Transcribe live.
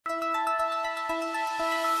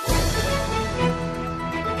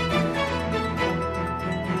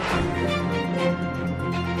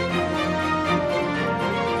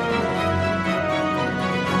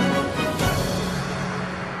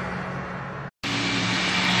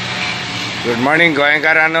Good morning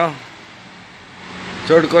गोंयकारांनो.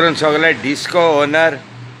 चड करून सगळे डिस्को ओनर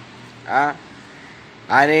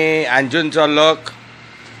आनी अंजुनचो लोक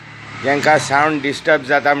जांकां सावंड डिस्टर्ब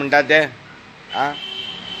जाता म्हणटा ते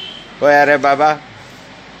पळय रे बाबा,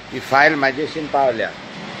 ही फायल म्हाजेशीन पावल्या.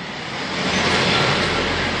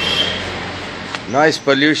 Noise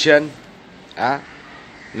pollution.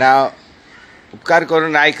 नाव उपकार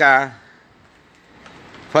करून आयका.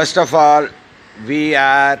 First of all, we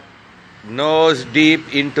are nose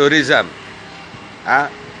deep in tourism.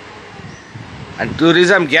 And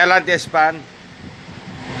tourism गेला तेसपान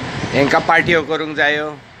हेंकां पार्ट्यो करूंक जायो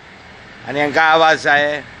आनी हेंकां आवाज जाय.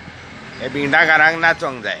 हे भिंडाकारांक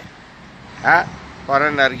नाचोंक जाय.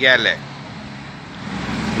 फॉरेनर गेले.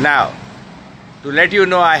 Now, to let you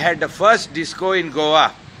know, I had the first disco in Goa,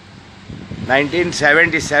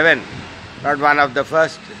 1977. Not one of the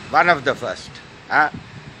first, one of the first.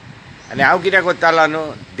 आनी हांव कितें करतालो न्हू,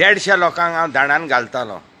 150 लोकांक हांव दाणान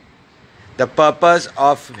घालतालो. The purpose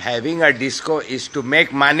of having a disco is to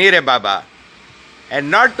make money रे बाबा, and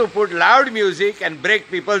not to put loud music and break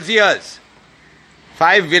peoples years.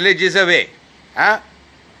 5 villages away.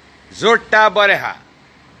 जोडटा बरें हा.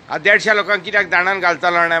 हांव 150 लोकांक कित्याक दाणान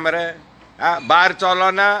घालतालो जाणा मरे. बार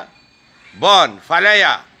चलो ना, बॉन फाल्यां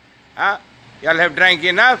या. You have drank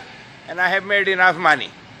enough and I have made enough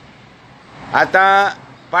money.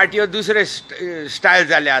 आतां पार्ट्यो दुसरे स्टायल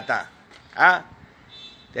जाले आतां.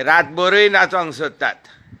 ते रातभरूय नाचोंक सोदतात.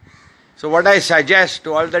 So what I suggest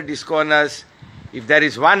to all the disco owners, if there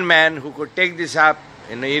is one man who could take these up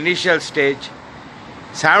in initial stage,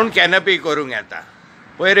 sound canopy करूंक येता.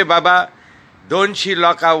 पळय रे बाबा, 200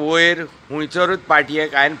 लोकां वयर हुंयसरूच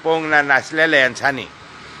पार्टयेक हांवें पळोवंक ना नाचलेले हेंच्यांनी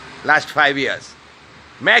last 5 years.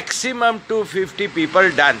 Maximum 250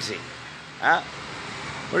 people dancing.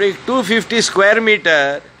 पूण एक 250 square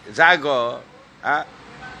meter जागो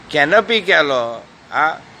कॅनपी केलो,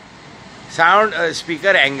 सावंड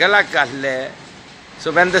स्पीकर एंगलाक घातले.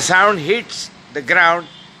 So when the sound hits the ground,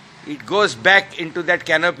 it goes back in to that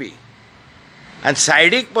canopy. आनी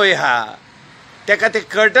सायडीक पळय हा तेका ते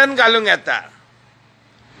कर्टन घालूंक येता.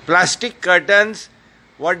 Plastic curtains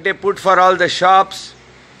what they put for all the shops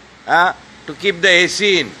to keep the AC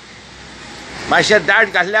इन. मातशें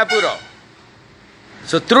दाट घातल्यार पुरो.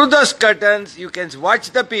 So through those curtains you can watch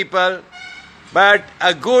the people, but a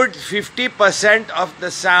good 50% of the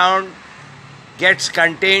sound gets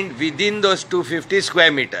contained within those 250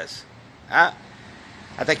 square meters.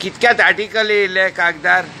 आता कितक्यात article येयले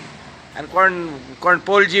कागदार, आनी कोण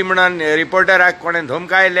पोलजी म्हणून रिपोर्टराक कोणें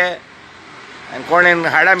धमकायले, आनी कोणें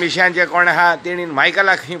हाडा मिशांचे कोण आहा तेणीन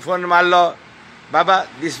मायकलाक खंय फोन मारलो. बाबा,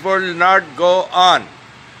 this will not go on.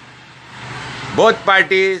 Both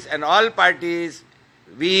parties and all parties,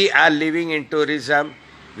 we are living in tourism.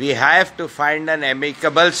 We have to find an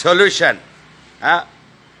amicable solution.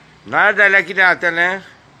 ना जाल्यार कितें जातलें?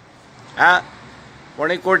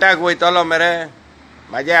 कोणी कोर्टाक वयतलो मरे.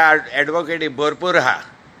 म्हाजे एडवोकेटी भरपूर आहा.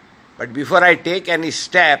 But before I take any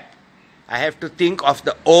step, I have to think of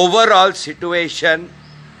the overall situation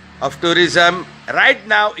of tourism right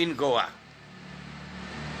now in Goa.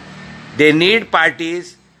 They need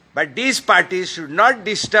parties, but these parties should not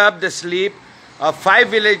disturb the sleep of 5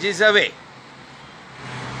 villages away.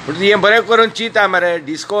 हें बरें करून चिंता मरे.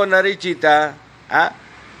 Disco ओनरूय चिंता,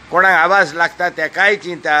 कोणाक आवाज लागता तेकाय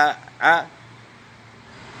चिंता.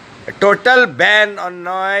 Total ban on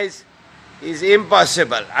noise is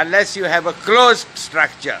impossible unless you have a closed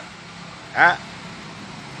structure.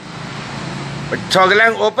 But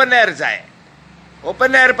सगल्यांक ओपन एअर जाय.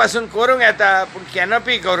 ओपन एअर पासून करूंक येता, पूण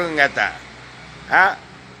कॅनपी करूंक येता.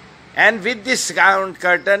 And with this sound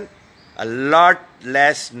curtain, a lot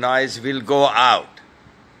less noise will go out.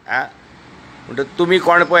 म्हणटा तुमी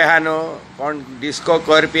कोण पळय आहा न्हू, कोण डिस्को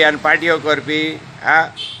करपी आनी पार्ट्यो करपी,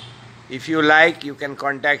 if you like you can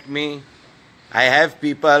contact me. I have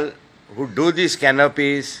people who do these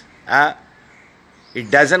canopies. It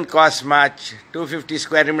doesn't cost much. 250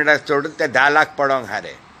 square meters सोडून ते 10 लाख पडोंक हा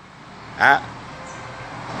रे.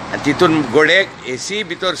 आनी तितून गोडेक एसी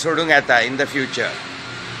भितर सोडूंक येता in the future.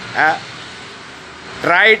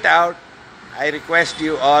 Try it out. I request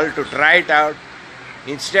you all to try it out.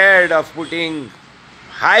 Instead of putting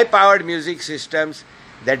high-powered music systems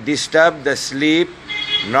that disturb the sleep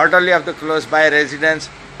not only of the close-by residents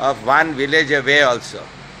of one village away also.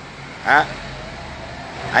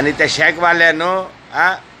 आनी ते शेकवाले न्हू,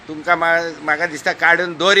 तुमकां म्हाका दिसता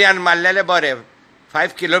काडून दोरयान मारलेले बरे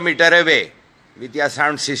 5 kilometers away with your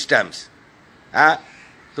sound systems.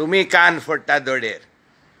 तुमी कान फोडटा दोडेर.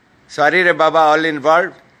 Sorry re Baba, all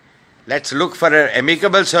involved. Let's look for an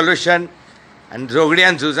amicable solution and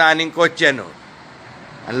झोगड्यान झुजा आनी कोच्चे न्हू.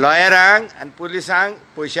 आनी लॉयरांक आनी पुलिसांक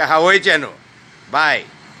पयशे हावयचे न्हू. बाय.